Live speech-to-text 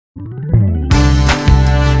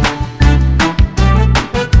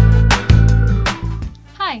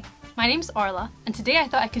My name's Orla, and today I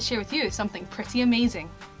thought I could share with you something pretty amazing.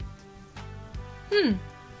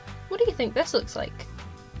 What do you think this looks like?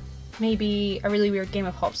 Maybe a really weird game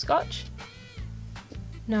of hopscotch?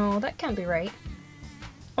 No, that can't be right.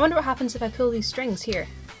 I wonder what happens if I pull these strings here.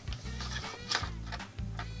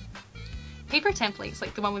 Paper templates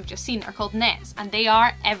like the one we've just seen are called nets, and they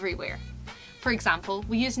are everywhere. For example,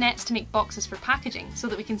 we use nets to make boxes for packaging so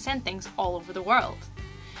that we can send things all over the world.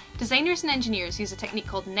 Designers and engineers use a technique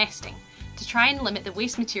called nesting to try and limit the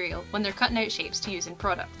waste material when they're cutting out shapes to use in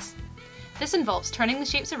products. This involves turning the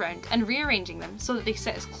shapes around and rearranging them so that they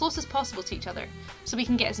sit as close as possible to each other, so we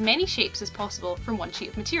can get as many shapes as possible from one sheet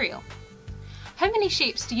of material. How many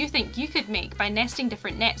shapes do you think you could make by nesting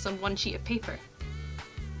different nets on one sheet of paper?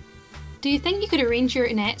 Do you think you could arrange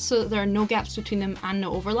your nets so that there are no gaps between them and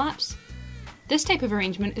no overlaps? This type of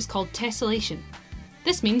arrangement is called tessellation.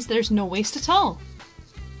 This means there's no waste at all.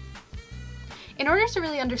 In order to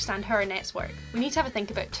really understand how our nets work, we need to have a think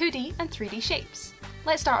about 2D and 3D shapes.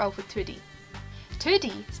 Let's start off with 2D.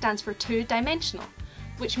 2D stands for two-dimensional,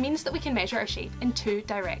 which means that we can measure our shape in two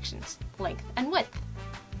directions, length and width.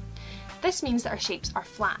 This means that our shapes are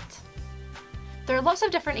flat. There are lots of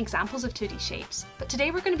different examples of 2D shapes, but today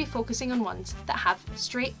we're going to be focusing on ones that have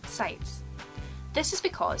straight sides. This is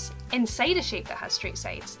because inside a shape that has straight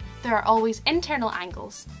sides, there are always internal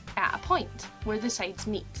angles at a point where the sides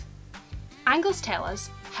meet. Angles tell us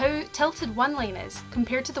how tilted one line is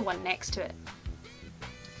compared to the one next to it.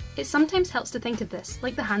 It sometimes helps to think of this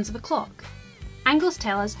like the hands of a clock. Angles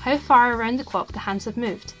tell us how far around the clock the hands have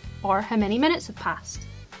moved, or how many minutes have passed.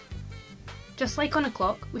 Just like on a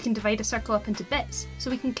clock, we can divide a circle up into bits so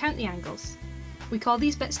we can count the angles. We call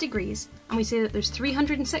these bits degrees, and we say that there's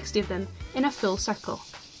 360 of them in a full circle.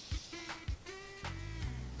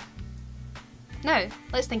 Now,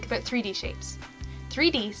 let's think about 3D shapes.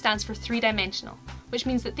 3D stands for three-dimensional, which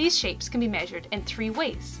means that these shapes can be measured in three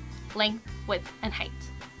ways: length, width, and height.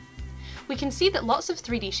 We can see that lots of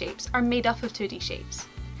 3D shapes are made up of 2D shapes.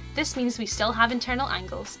 This means we still have internal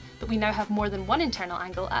angles, but we now have more than one internal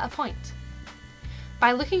angle at a point.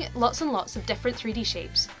 By looking at lots and lots of different 3D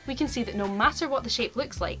shapes, we can see that no matter what the shape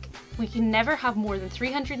looks like, we can never have more than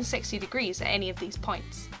 360 degrees at any of these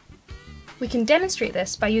points. We can demonstrate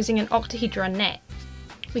this by using an octahedron net.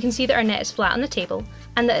 We can see that our net is flat on the table,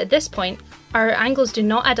 and that at this point, our angles do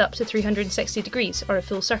not add up to 360 degrees or a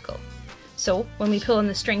full circle. So, when we pull on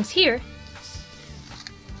the strings here,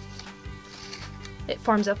 it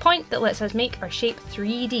forms a point that lets us make our shape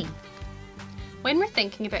 3D. When we're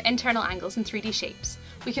thinking about internal angles in 3D shapes,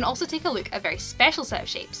 we can also take a look at a very special set of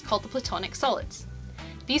shapes called the platonic solids.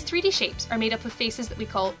 These 3D shapes are made up of faces that we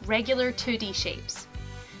call regular 2D shapes.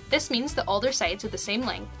 This means that all their sides are the same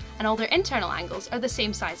length and all their internal angles are the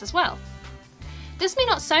same size as well. This may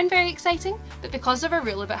not sound very exciting, but because of our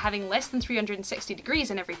rule about having less than 360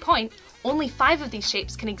 degrees in every point, only 5 of these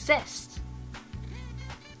shapes can exist.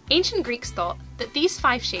 Ancient Greeks thought that these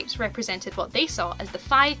 5 shapes represented what they saw as the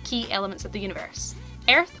 5 key elements of the universe: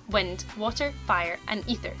 earth, wind, water, fire, and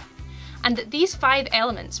ether, and that these 5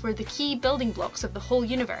 elements were the key building blocks of the whole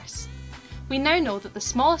universe. We now know that the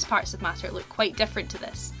smallest parts of matter look quite different to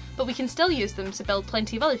this, but we can still use them to build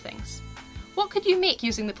plenty of other things. What could you make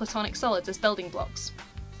using the platonic solids as building blocks?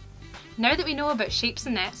 Now that we know about shapes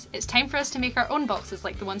and nets, it's time for us to make our own boxes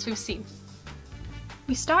like the ones we've seen.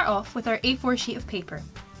 We start off with our A4 sheet of paper.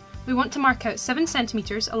 We want to mark out 7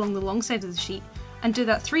 centimeters along the long side of the sheet and do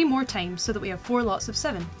that 3 more times so that we have 4 lots of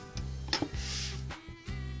 7.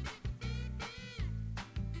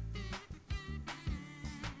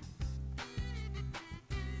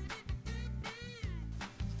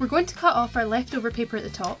 We're going to cut off our leftover paper at the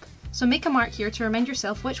top, so make a mark here to remind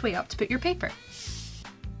yourself which way up to put your paper.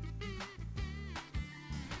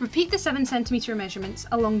 Repeat the 7 centimeter measurements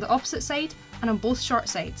along the opposite side and on both short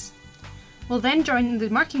sides. We'll then join the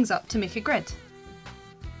markings up to make a grid.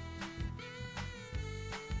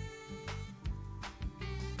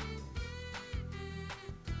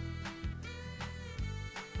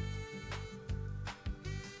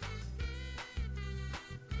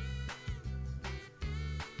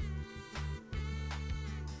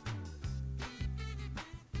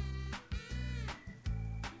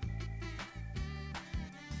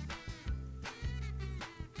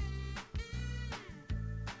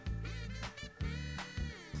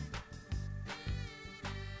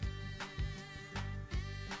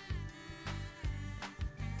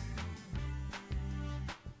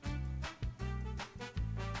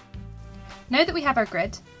 Now that we have our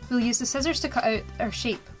grid, we'll use the scissors to cut out our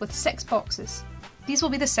shape with 6 boxes. These will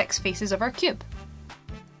be the 6 faces of our cube.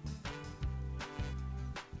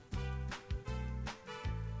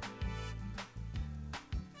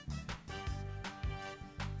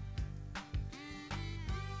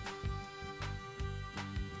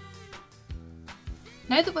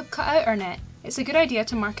 Now that we've cut out our net, it's a good idea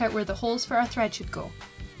to mark out where the holes for our thread should go.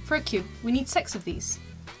 For a cube, we need 6 of these.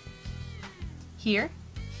 Here,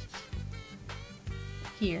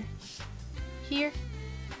 here, here,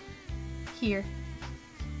 here,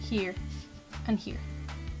 here, and here.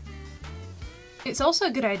 It's also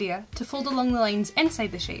a good idea to fold along the lines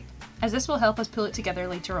inside the shape, as this will help us pull it together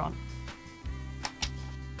later on.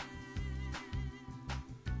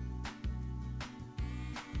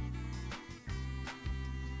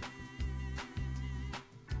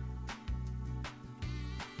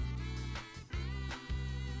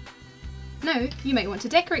 Now, you might want to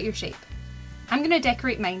decorate your shape. I'm going to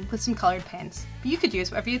decorate mine with some coloured pens, but you could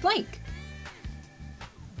use whatever you'd like.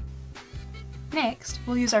 Next,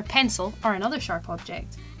 we'll use our pencil, or another sharp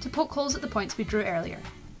object, to poke holes at the points we drew earlier.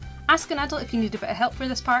 Ask an adult if you need a bit of help for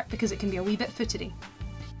this part because it can be a wee bit footery.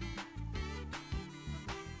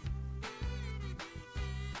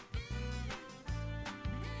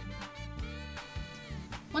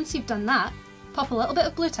 Once you've done that, pop a little bit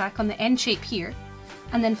of glue tack on the end shape here,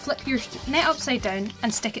 and then flip your net upside down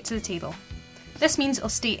and stick it to the table. This means it'll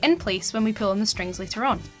stay in place when we pull on the strings later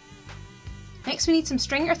on. Next we need some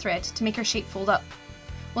string or thread to make our shape fold up.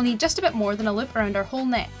 We'll need just a bit more than a loop around our whole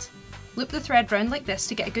net. Loop the thread round like this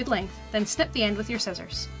to get a good length, then snip the end with your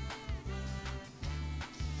scissors.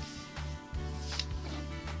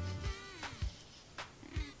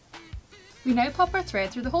 We now pop our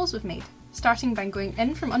thread through the holes we've made, starting by going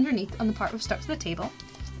in from underneath on the part we've stuck to the table,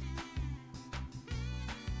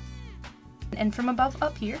 in from above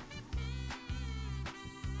up here,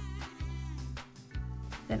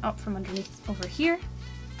 then up from underneath over here,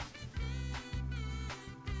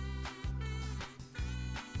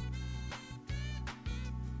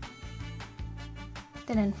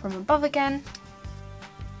 then in from above again,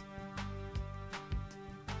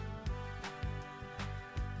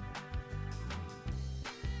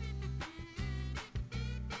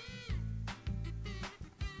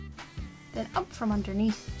 then up from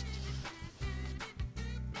underneath,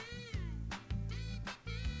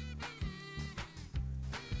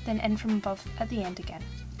 then in from above at the end again.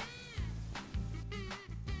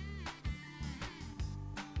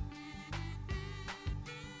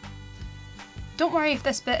 Don't worry if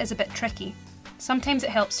this bit is a bit tricky. Sometimes it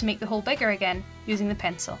helps to make the hole bigger again using the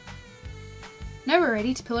pencil. Now we're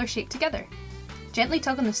ready to pull our shape together. Gently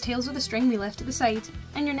tug on the tails of the string we left at the side,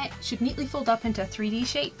 and your net should neatly fold up into a 3D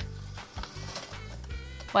shape.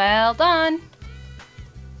 Well done!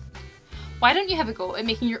 Why don't you have a go at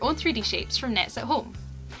making your own 3D shapes from nets at home?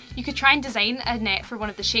 You could try and design a net for one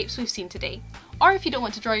of the shapes we've seen today, or if you don't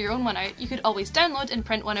want to draw your own one out, you could always download and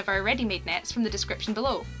print one of our ready-made nets from the description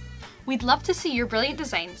below. We'd love to see your brilliant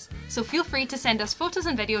designs, so feel free to send us photos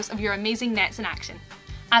and videos of your amazing nets in action.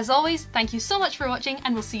 As always, thank you so much for watching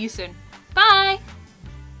and we'll see you soon. Bye!